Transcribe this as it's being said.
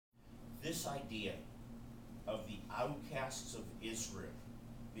this idea of the outcasts of Israel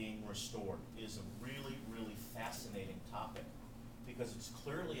being restored is a really, really fascinating topic, because it's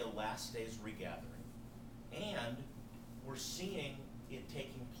clearly a last days regathering, and we're seeing it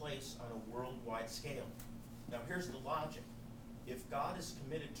taking place on a worldwide scale. Now here's the logic. If God is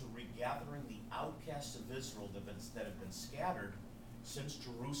committed to regathering the outcasts of Israel that have been scattered since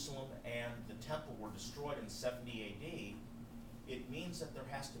Jerusalem and the temple were destroyed in 70 AD, it means that there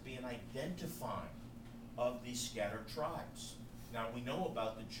has to be an identifying of these scattered tribes. Now we know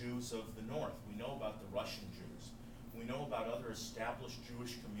about the Jews of the north, we know about the Russian Jews, we know about other established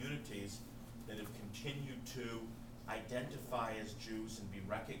Jewish communities that have continued to identify as Jews and be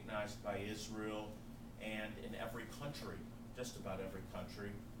recognized by Israel, and in every country, just about every country,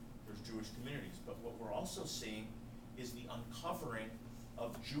 there's Jewish communities. But what we're also seeing is the uncovering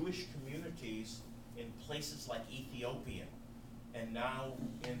of Jewish communities in places like Ethiopia, and now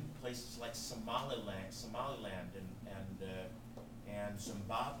in places like Somaliland and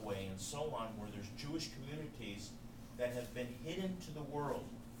Zimbabwe and so on, where there's Jewish communities that have been hidden to the world.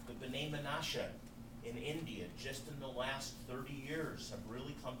 The B'nai Menashe in India, just in the last 30 years, have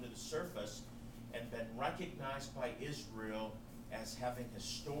really come to the surface and been recognized by Israel as having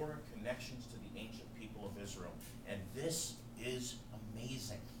historic connections to the ancient people of Israel. And this is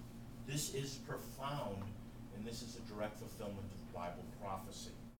amazing. This is profound, and this is a direct fulfillment of Bible prophecy.